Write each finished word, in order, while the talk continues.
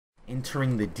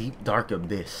Entering the deep dark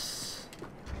abyss.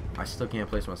 I still can't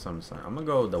place my summon sign. I'm gonna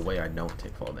go the way I don't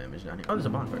take fall damage down here. Oh, there's a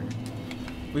bonfire.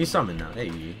 We can summon now.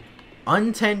 Hey.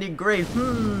 Untended grave.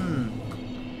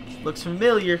 Looks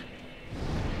familiar.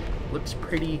 Looks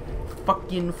pretty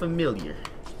fucking familiar.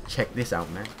 Check this out,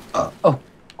 man.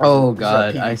 Oh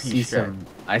god, I see some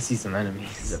enemies.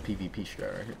 This is a PvP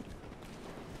strat right here.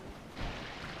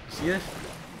 See this?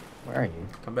 Where are you?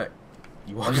 Come back.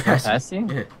 You Oh, walk you past you?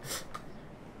 Yeah.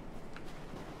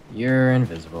 You're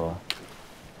invisible.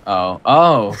 Oh.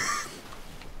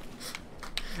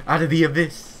 Out of the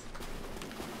abyss.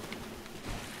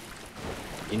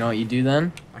 You know what you do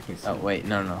then? I can see. Oh wait,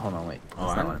 no, hold on, wait. Oh,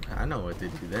 I know what to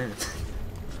do then.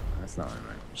 That's not what I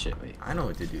meant. Shit, wait. I know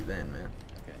what to do then, man.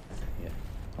 Okay, yeah.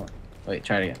 Hold on. Wait,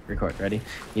 try it again. Record. Ready?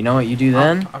 You know what you do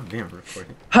then? I've been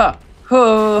recording. Ha!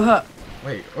 Ho! Ha!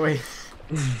 Wait.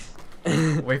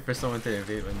 Wait for someone to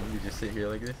invade when you just sit here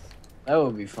like this. That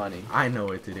would be funny. I know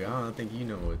what to do. I don't think you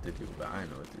know what to do, but I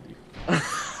know what to do.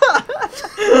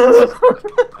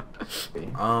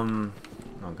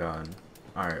 Oh god.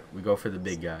 Alright, we go for the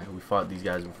big guy. We fought these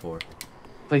guys before.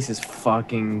 Place is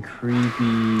fucking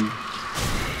creepy.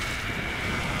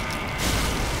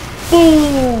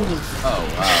 Boom! Oh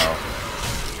wow.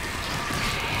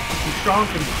 I'm strong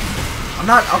for me. I'm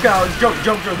not. Okay, I was joke.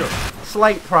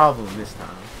 Slight problem this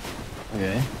time.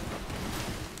 Okay.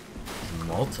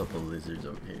 Multiple lizards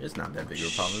over here. It's not that big of a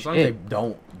problem as long as they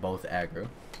don't both aggro.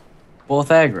 Both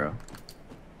aggro.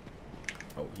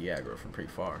 Oh, he aggro from pretty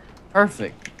far.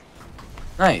 Perfect.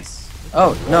 Nice.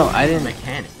 Oh no, I didn't.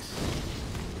 Mechanics.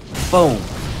 Boom.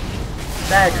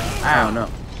 Stagger. Ow. Oh no.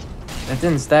 That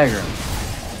didn't stagger him.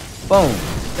 Boom.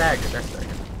 Stagger. That's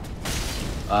stagger.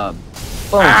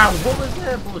 Boom. Ow. What was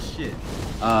that bullshit?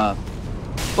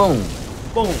 Boom.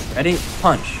 Boom. Ready?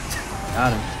 Punch.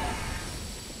 Got him.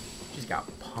 Just got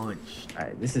punched.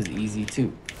 Alright, this is easy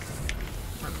too.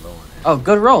 I'm low on that. Oh,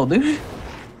 good roll, dude.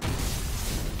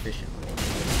 Efficient roll.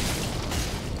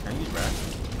 Can I use wrath?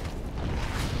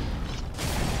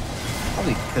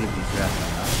 Probably could have used wrath on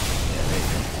that. Yeah, there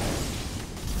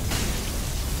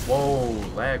you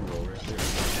Whoa, lag roll right there.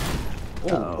 Oh,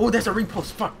 Uh-oh. oh, that's a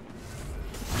repost. Fuck. go.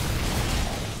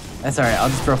 That's alright, I'll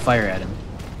just throw fire at him.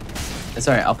 That's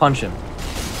alright, I'll punch him.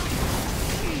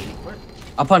 What?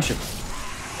 I'll punch him.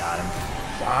 Got him.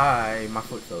 Why? My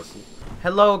foot fell asleep.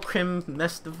 Hello, Creme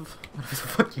Nest of what the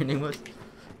fuck your name was?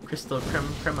 Crystal Creme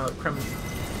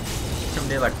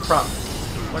de la Crop.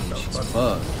 What the fuck?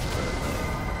 Fuck.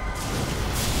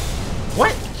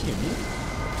 What? She immune?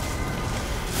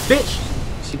 Bitch!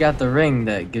 She got the ring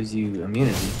that gives you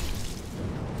immunity.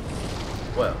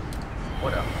 Well,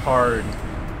 what a hard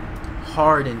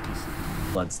NPC.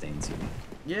 Bloodstains you.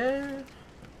 Yeah,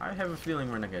 I have a feeling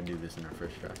we're not gonna do this in our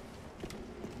first try.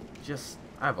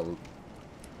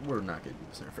 We're not gonna do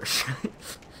this in our first try.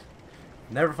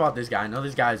 Never fought this guy. I know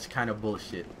this guy's kind of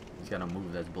bullshit. He's got a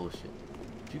move that's bullshit.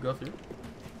 Did you go through?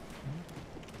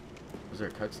 Was there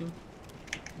a cutscene?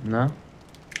 No?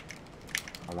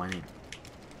 I went in.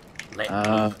 Let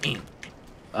me in.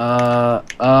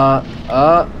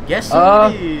 Guess who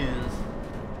it is?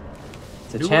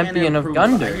 It's a champion of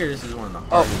Gundyr. I hear this is one of the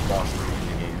hardest bosses in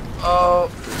the game. Oh.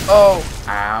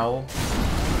 Ow.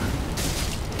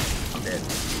 I'm dead.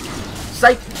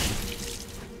 Psych!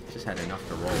 Just had enough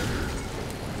to roll.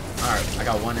 Alright, I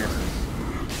got one essence.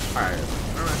 Alright.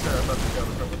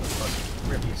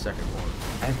 We're gonna be a second form.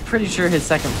 I'm pretty sure his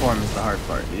second form is the hard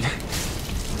part, dude.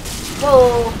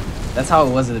 Whoa! That's how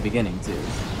it was at the beginning, too.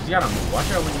 You gotta move. Watch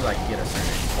out when you like get a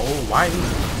certain. Oh, why me?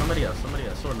 Somebody else.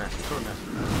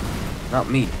 Swordmaster. Not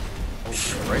me. Oh,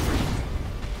 right there.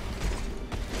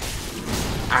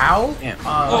 Ow! Damn.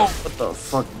 Oh, what the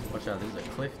fuck? watch out, there's a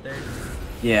cliff there.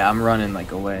 Yeah, I'm running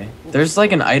like away. There's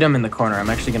like an item in the corner. I'm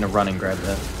actually gonna run and grab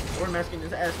that. Swordmaster in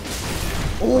his ass.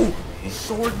 Oh,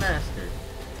 Swordmaster.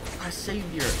 I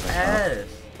saved your ass.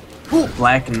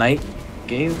 Black Knight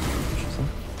gave.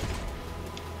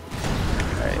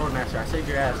 Alright. Swordmaster, I saved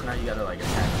your ass. Now you gotta like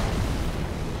attack.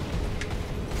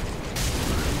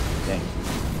 Dang.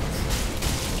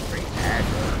 Great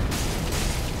aggro.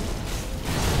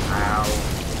 Ow.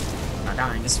 I'm not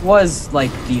dying. This was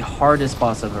like the hardest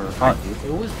boss I've ever fought, dude.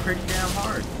 It was pretty damn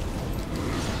hard.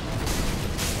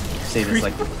 Say this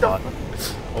like the thought.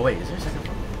 Oh wait, is there a second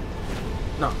one?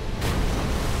 No.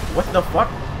 What the fuck?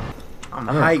 I'm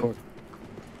hyped.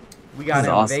 We got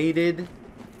invaded. Awesome.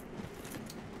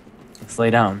 Let's lay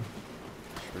down.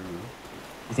 True.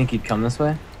 You think he'd come this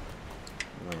way?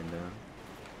 Laying down.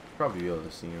 Probably be able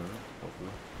to see him, hopefully.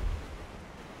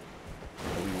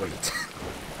 Oh, we wait.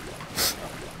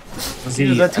 Was He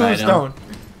was a tombstone.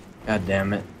 God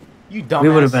damn it. You dumbass. We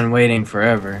would have been waiting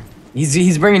forever.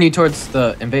 He's bringing you towards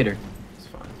the invader. It's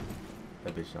fine.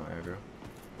 That bitch don't aggro.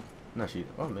 No, she.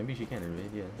 Oh, maybe she can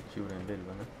invade. Yeah, she would have invaded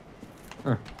by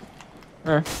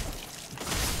now.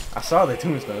 I saw the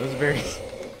tombstone. It was very,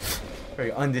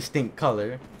 very undistinct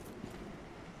color.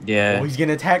 Yeah. Oh, he's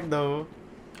getting attacked though.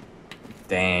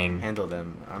 Dang. Handle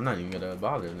them. I'm not even gonna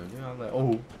bother them. You know, I'm like,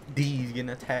 oh, D's getting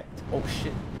attacked. Oh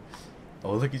shit.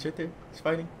 Oh look, he's right there. He's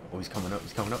fighting. Oh, he's coming up.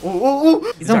 He's coming up. Oh, oh,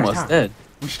 oh. He's almost dead.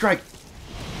 We strike.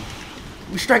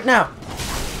 We strike now.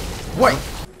 Wait.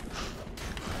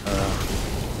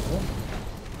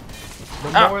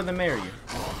 The more the merrier.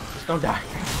 Just don't die.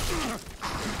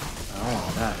 I don't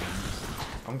want to die.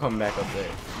 I'm coming back up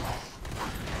there.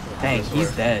 Dang,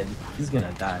 he's dead. He's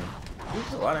gonna die.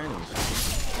 There's a lot of enemies.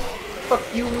 Fuck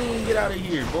you mean? Get out of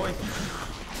here, boy.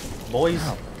 Boys.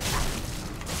 Ow.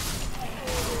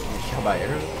 Shot by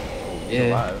arrow? Oh, he's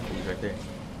alive. He's right there.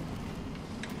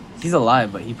 He's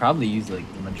alive, but he probably used like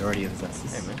the majority of his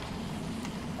S's. Hey man.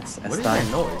 What What is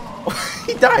that noise?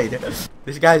 He died.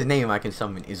 This guy's name I can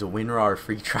summon is a WinRAR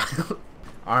free trial.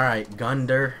 Alright,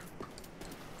 Gundyr.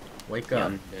 Wake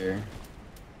up. Gundyr.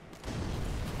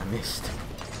 I missed.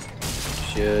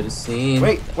 Should have seen.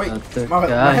 Wait. My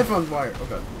headphones wired.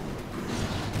 Okay.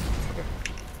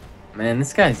 Man,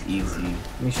 this guy's easy.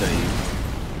 Let me show you.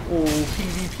 Oh,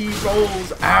 PvP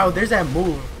rolls. Ow, there's that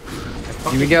move.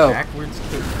 That Here we go. Backwards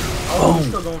kick. Oh, he's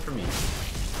still going for me.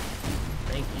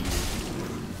 Thank you.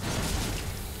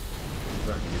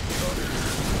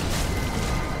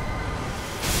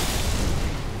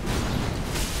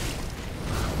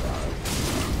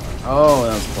 Oh,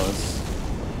 that was close.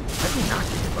 How did he not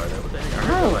get hit by that? What the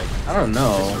heck? I don't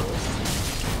know.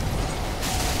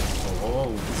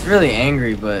 Whoa. He's really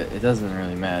angry, but it doesn't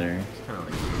really matter. It's kind of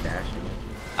like dashing.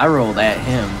 I rolled at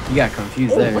him. He got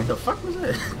confused there. What the fuck was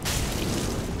that?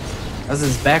 That was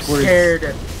his backwards. Scared.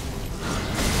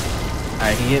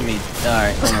 Alright, he hit me.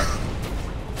 Alright, hold on.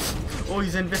 Oh,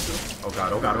 he's invisible. Oh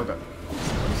god.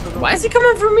 Why is he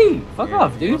coming for me? Fuck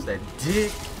off, dude. That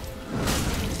dick.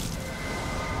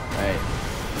 Alright.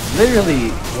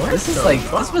 Literally, What this is the like,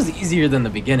 fuck? this was easier than the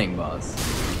beginning boss.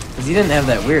 Because he didn't have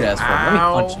that weird ass form. Let me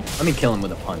punch him. Let me kill him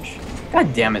with a punch.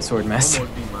 God damn it, Sword Master.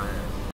 Almost beat my ass.